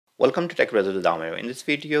Welcome to TechbrothersIT. In this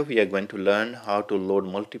video, we are going to learn how to load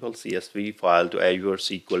multiple CSV files to Azure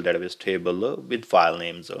SQL database table with file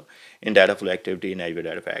names in data flow activity in Azure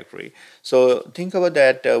Data Factory. So think about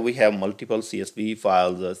that we have multiple CSV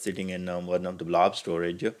files sitting in one of the blob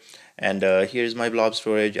storage. And here's my blob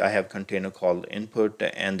storage. I have container called input,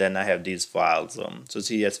 and then I have these files. So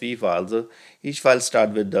CSV files, each file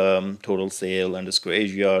start with total sale underscore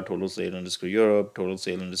Asia, total sale underscore Europe, total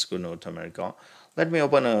sale underscore North America. Let me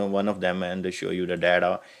open one of them and show you the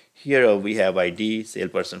data. Here we have ID,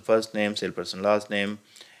 salesperson first name, salesperson last name,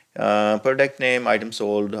 product name, item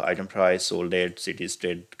sold, item price, sold date, city,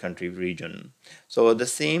 state, country, region. So the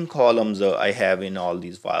same columns I have in all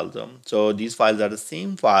these files. So these files are the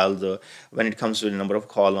same files when it comes to the number of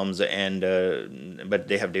columns, and but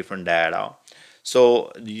they have different data.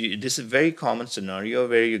 So this is a very common scenario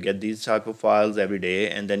where you get these type of files every day,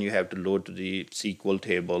 and then you have to load to the SQL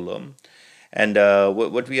table. And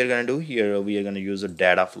what we are going to do here, we are going to use a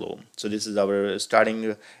data flow. So this is our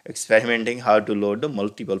starting experimenting how to load the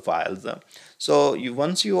multiple files. So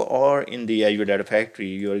once you are in the Azure Data Factory,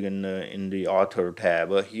 you are going to, in the author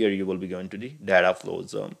tab, here you will be going to the data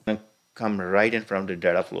flows. Come right in front of the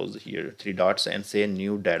data flows here, three dots, and say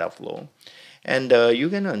new data flow. And you're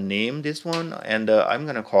going to name this one, and I'm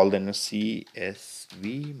going to call them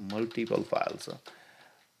CSV multiple files.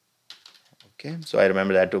 Okay, so I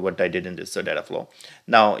remember that what I did in this data flow.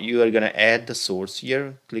 Now you are going to add the source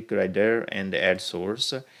here. Click right there and add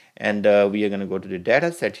source, and we are going to go to the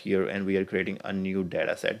data set here, and we are creating a new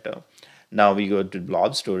data set. Now we go to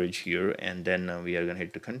blob storage here, and then we are going to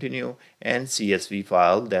hit to continue, and CSV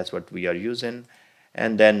file, that's what we are using.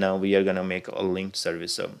 And then we are going to make a linked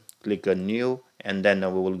service. Click a new, and then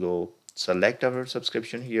we will go select our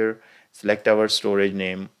subscription here, select our storage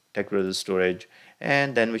name, TechBrothers storage,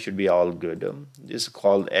 and then we should be all good. This is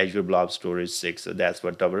called Azure Blob Storage 6. That's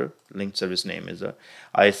what our linked service name is.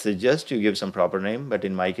 I suggest you give some proper name, but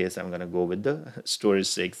in my case I'm going to go with the storage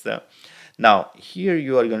 6. Now here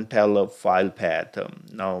you are going to tell a file path.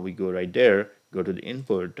 Now we go right there, go to the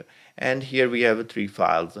input, and here we have three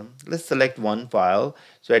files. Let's select one file,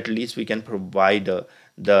 so at least we can provide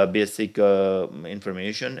the basic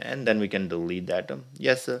information, and then we can delete that.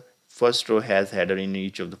 Yes, first row has header in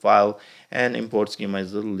each of the file, and import schema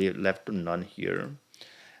is left to none here.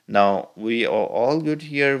 Now we are all good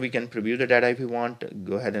here. We can preview the data if you want.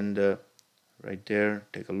 Go ahead and right there,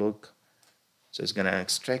 take a look. So it's gonna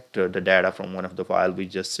extract the data from one of the file we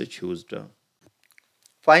just chose.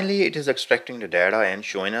 Finally, it is extracting the data and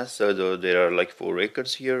showing us. So there are like 4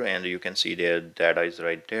 records here, and you can see their data is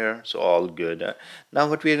right there. So all good. Now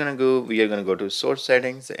what we are gonna do, we are gonna go to source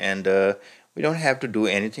settings, and we don't have to do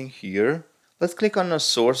anything here. Let's click on the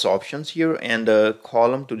source options here, and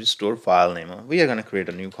column to the store file name. We are going to create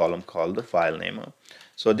a new column called the file name.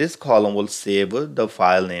 So this column will save the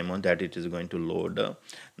file name that it is going to load.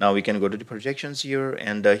 Now we can go to the projections here,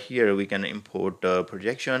 and here we can import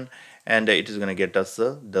projection, and it is going to get us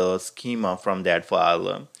the schema from that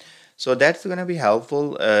file. So that's going to be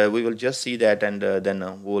helpful. We will just see that, and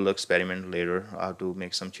then we'll experiment later how to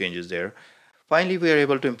make some changes there. Finally, we are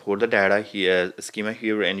able to import the data here, schema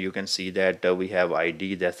here, and you can see that we have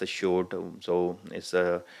ID, that's a short, so it's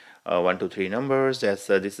 1, 2, 3 numbers. That's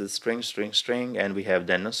this is string, and we have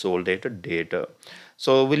then a sold data.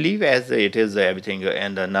 So we leave as it is everything,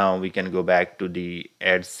 and now we can go back to the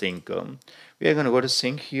add sync. We are going to go to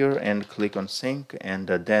sync here and click on sync, and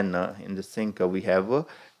then in the sync we have a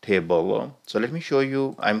table. So let me show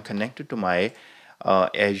you. I'm connected to my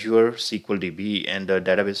Azure SQL DB, and the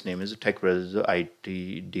database name is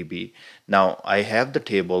TechbrothersIT DB. Now I have the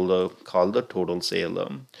table called the total sale.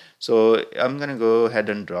 So I'm gonna go ahead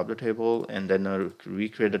and drop the table, and then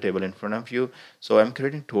recreate the table in front of you. So I'm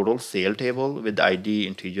creating total sale table with ID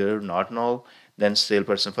integer not null, then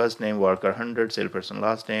salesperson first name, worker 100, salesperson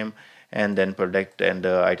last name, and then product and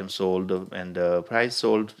item sold, and price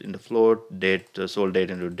sold in the float, date sold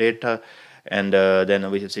date into data, and then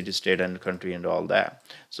we have city, state, and country, and all that.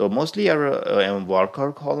 So mostly our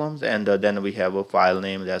worker columns, and then we have a file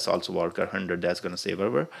name that's also worker 100. That's going to save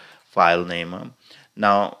our file name.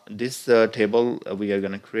 Now this table we are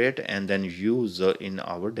going to create and then use in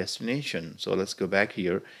our destination. So let's go back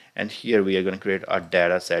here, and here we are going to create a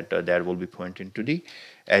data set that will be pointing to the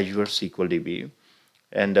Azure SQL DB.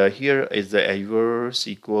 And here is the Azure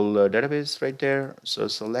SQL database right there. So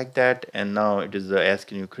select that, and now it is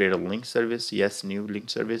asking you create a link service. Yes, new link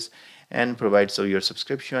service, and provide your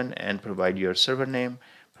subscription, and provide your server name,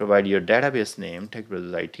 provide your database name,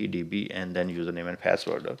 TechbrothersIT DB, and then username and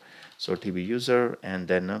password. So TB user, and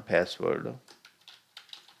then a password.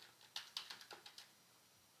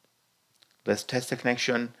 Let's test the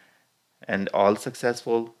connection. and all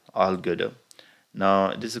successful, all good.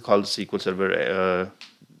 Now this is called SQL Server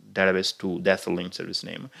database 2. That's the link service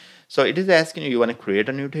name. So it is asking you want to create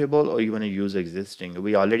a new table or you want to use existing.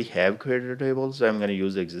 We already have created a table, so I'm going to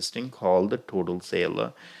use existing called the total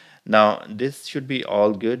sale. Now this should be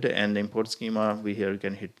all good, and the import schema we here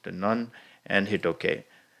can hit none and hit OK.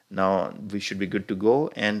 Now we should be good to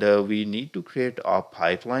go, and we need to create a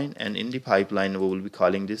pipeline, and in the pipeline we will be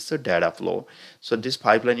calling this a data flow. So this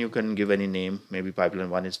pipeline you can give any name, maybe pipeline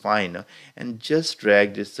 1 is fine, and just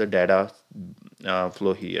drag this data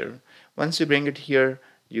flow here. Once you bring it here,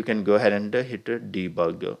 you can go ahead and hit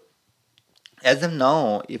debug. As of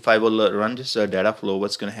now, if I will run this data flow,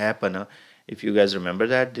 what's going to happen, if you guys remember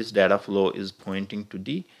that this data flow is pointing to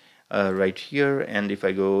the right here, and if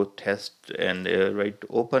I go test and right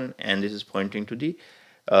open, and this is pointing to the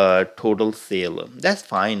total sale. That's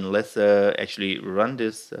fine. Let's actually run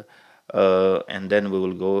this and then we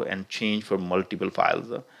will go and change for multiple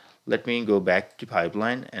files. Let me go back to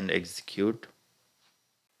pipeline and execute.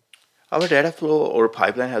 Our data flow or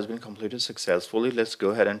pipeline has been completed successfully. Let's go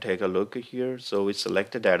ahead and take a look here. So we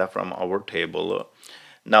select the data from our table.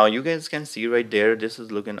 Now you guys can see right there, this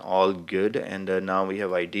is looking all good, and now we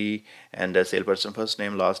have ID and SalePerson first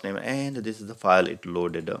name, last name, and this is the file it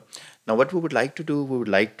loaded. Now what we would like to do, we would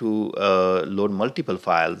like to load multiple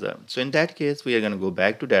files. So in that case, we are going to go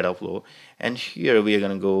back to data flow, and here we are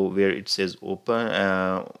going to go where it says open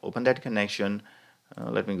that connection.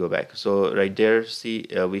 Let me go back. So right there, see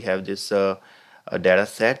we have this a data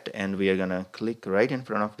set, and we are gonna click right in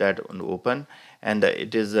front of that on open, and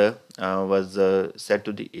it is was set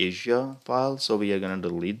to the Asia file, so we are gonna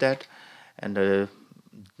delete that, and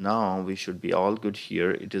now we should be all good here.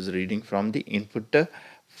 It is reading from the input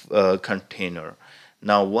container.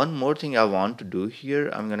 Now one more thing I want to do here,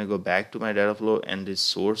 I'm gonna go back to my data flow and the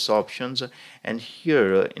source options, and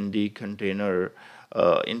here in the container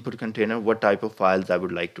input container, what type of files I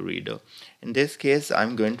would like to read. In this case,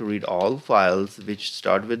 I'm going to read all files which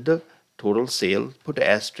start with the total sale, put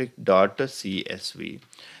 *.csv.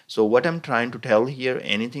 So what I'm trying to tell here,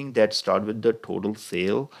 anything that start with the total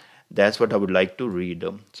sale, that's what I would like to read.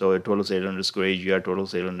 So total sale underscore Asia, total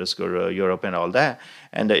sale underscore Europe, and all that,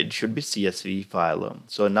 and it should be CSV file.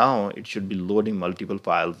 So now it should be loading multiple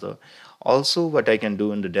files. Also, what I can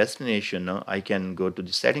do in the destination, I can go to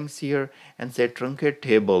the settings here and say Truncate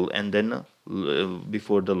Table, and then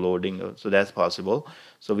before the loading, so that's possible.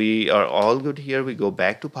 So we are all good here. We go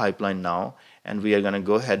back to pipeline now, and we are going to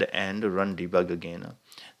go ahead and run debug again.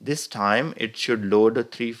 This time it should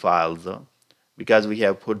load 3 files because we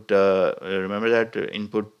have put remember that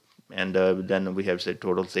input, and then we have said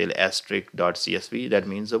total sale *.csv. That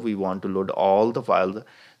means that we want to load all the files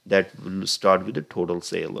that will start with the total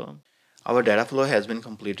sale. Our data flow has been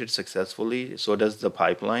completed successfully, so does the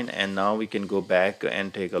pipeline, and now we can go back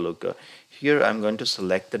and take a look. Here I'm going to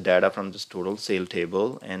select the data from this total sale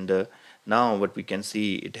table, and now what we can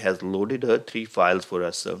see, it has loaded 3 files for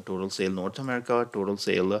us: total sale North America, total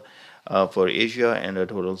sale for Asia, and a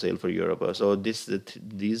total sale for Europe. So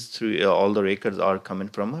these 3 all the records are coming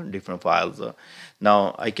from different files.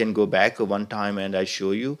 Now I can go back one time and I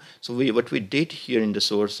show you. So what we did here in the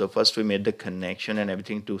source, first we made the connection and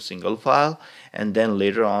everything to single file, and then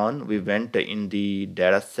later on we went in the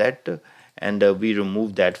data set and we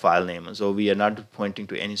removed that file name. So we are not pointing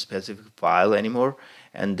to any specific file anymore.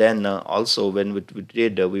 And then also when we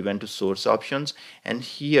did, we went to source options, and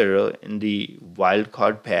here in the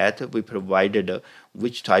wildcard path we provided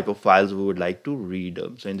which type of files we would like to read.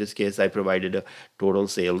 So in this case I provided total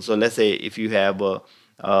sales. So let's say if you have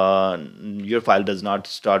your file does not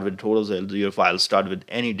start with total sales, your file start with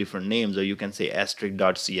any different names, or you can say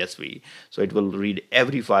 *.csv. So it will read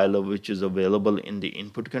every file which is available in the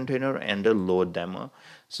input container and load them.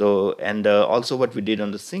 So and also what we did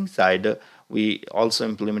on the Singh side, we also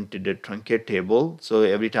implemented a truncate table. So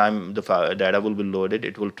every time the data will be loaded,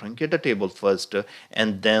 it will truncate the table first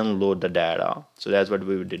and then load the data. So that's what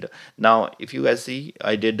we did. Now if you guys see,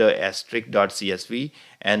 I did *.csv,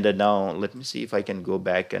 and now let me see if I can go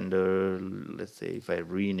back and let's say if I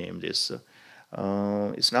rename this,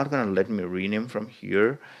 it's not gonna let me rename from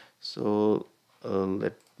here. So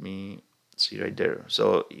let me see right there.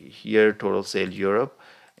 So here total sale Europe,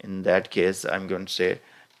 in that case I'm going to say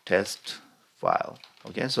test file.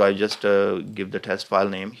 Okay, so I just give the test file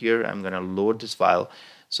name here. I'm gonna load this file.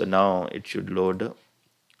 So now it should load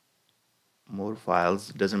more files.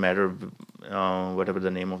 Doesn't matter whatever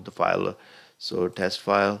the name of the file. So test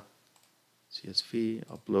file CSV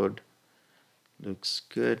upload, looks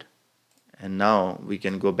good. And now we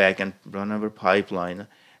can go back and run our pipeline,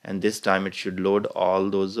 and this time it should load all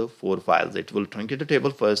those 4 files. It will truncate the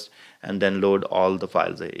table first and then load all the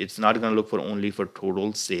files. It's not going to look for only for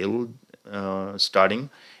total sale starting.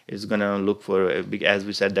 It's going to look for, as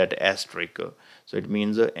we said, that asterisk. So it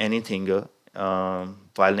means anything,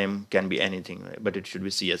 file name can be anything, but it should be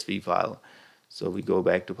CSV file. So we go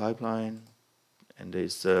back to pipeline, and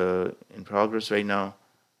it's in progress right now.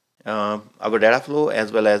 Our data flow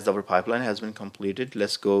as well as our pipeline has been completed.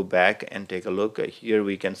 Let's go back and take a look. Here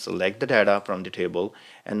we can select the data from the table,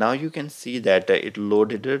 and now you can see that it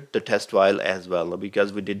loaded the test file as well,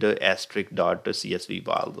 because we did the asterisk.csv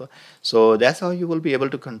file. So that's how you will be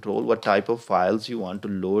able to control what type of files you want to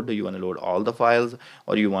load. You want to load all the files,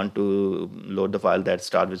 or you want to load the file that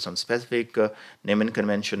start with some specific naming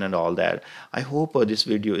convention and all that. I hope this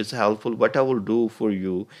video is helpful. What I will do for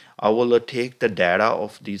you, I will take the data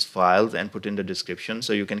of these files and put in the description,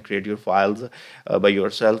 so you can create your files by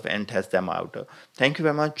yourself and test them out. Thank you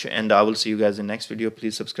very much, and I will see you guys in next video.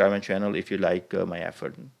 Please subscribe my channel if you like my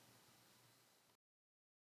effort.